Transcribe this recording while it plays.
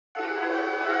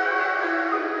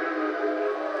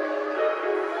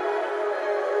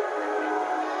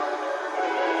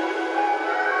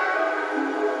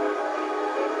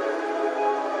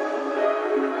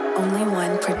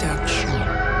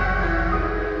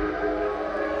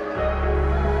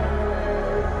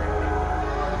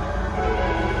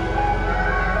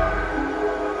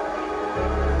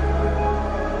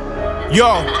Yo,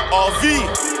 RV.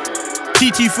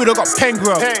 TT food, I got pen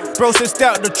grub. Bro said stay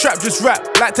out the trap, just rap.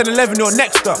 Like 10-11, you're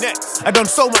next up. I done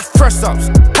so much press ups,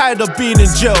 tired of being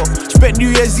in jail. Spent New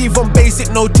Year's Eve on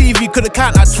basic, no TV, could've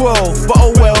count at 12. But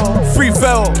oh well, free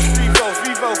fell.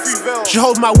 She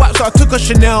holds my wax, so I took her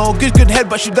Chanel. Good head,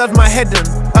 but she does my head in.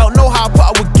 I don't know how I put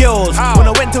up with girls. When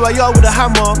I went to her yard with a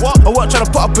hammer, I watched trying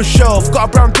to put up a shelf. Got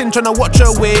a brown tin trying to watch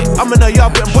her weight. I'm in her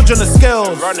yard putting budge on the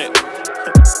scales. Run it.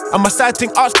 I'm a side thing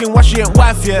asking why she ain't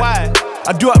wife yet. Why?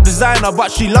 I do up designer,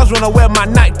 but she loves when I wear my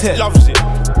Nike tech. Loves it.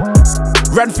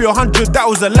 Ran for 100, that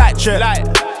was a light check.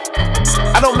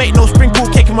 I don't make no sprinkle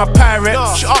cake in my pirate.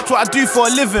 No. She asked what I do for a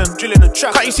living. Drill in the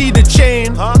trap. Can't you see the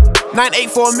chain?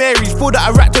 984 Marys, pulled out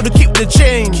a rack to keep the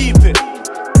chain. Keep it.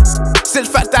 Since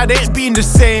fact that ain't been the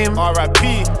same.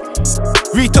 R.I.P.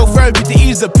 Retail therapy to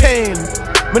ease the pain.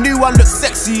 My new one looks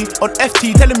sexy on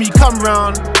FT, telling me come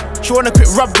round. She want a quick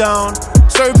rub down.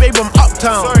 Sorry babe, I'm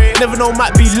uptown. Sorry. Never know,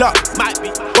 might be luck. Might be.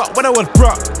 But when I was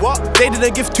broke, they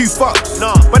didn't give two fucks.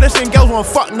 No. But they're saying girls want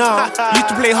fuck now. Used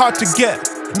to play hard to get.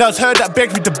 Now it's her that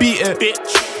begged me to beat it.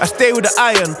 Bitch. I stay with the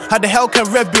iron. How the hell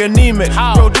can Red be anemic?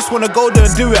 How? Bro, just wanna go there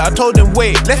and do it. I told him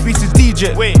wait, let's be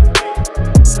strategic. Wait.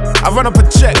 I run up a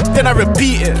check, then I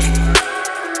repeat it.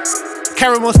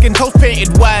 Caramel skin, toast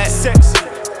painted white. Sexy.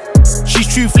 She's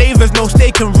true flavors, no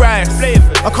steak and rice.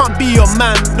 I can't be your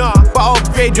man, nah, but I'll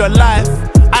upgrade your life.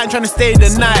 I ain't tryna stay the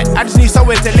night, I just need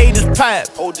somewhere to lay this pipe.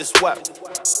 Hold this whap.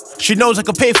 She knows I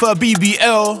can pay for a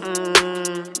BBL.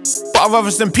 But I'd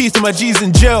rather send peace to my G's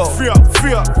in jail. Free up,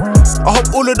 free up. I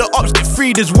hope all of the ops get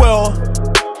freed as well.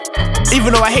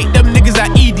 Even though I hate them niggas at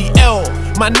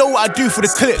EDL. Man, know what I do for the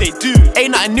clip. They do.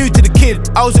 Ain't nothing new to the kid.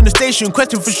 I was in the station,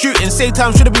 question for shooting. Same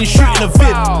time, should've been shooting a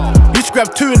vid. Used to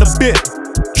grab 2 in a bit.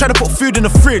 Try to put food in the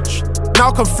fridge. Now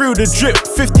I come through the drip.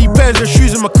 50 pairs of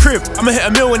shoes in my crib. I'ma hit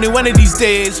a million in one of these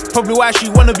days. Probably why she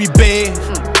wanna be bae.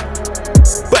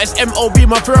 But it's MOB,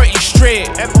 my priority straight.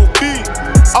 MOB.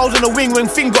 I was on the wing when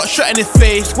Finn got shot in his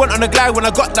face. Went on a glide when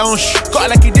I got down. Got it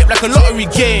like he dipped like a lottery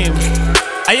game.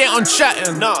 I ain't on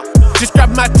chatting, nah. Just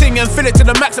grabbed my ting and fill it to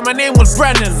the max and my name was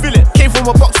Brandon. Came from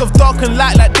a box of dark and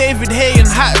light like David Hay and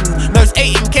Hatton. Now it's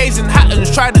 18Ks and Hattons,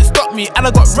 tried to stop me and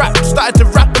I got rapped. Started to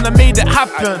rap and I made it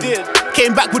happen.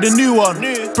 Came back with a new one.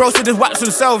 Bro said his wax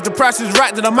himself, the price is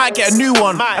right, then I might get a new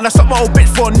one. And I sucked my old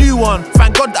bitch for a new one.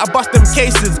 Thank God that I bust them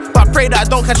cases, but I pray that I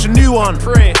don't catch a new one.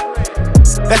 Pray.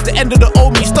 That's the end of the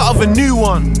old me, start of a new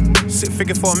one. 6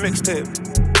 figures for a mixtape.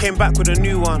 Came back with a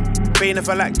new one. Bane if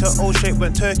I liked her old shape,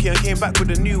 went Turkey and came back with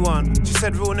a new one. She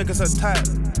said real niggas are tight.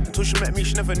 Until she met me,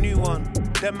 she never knew one.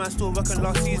 Them man still working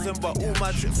last season, but all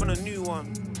my trips on a new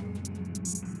one.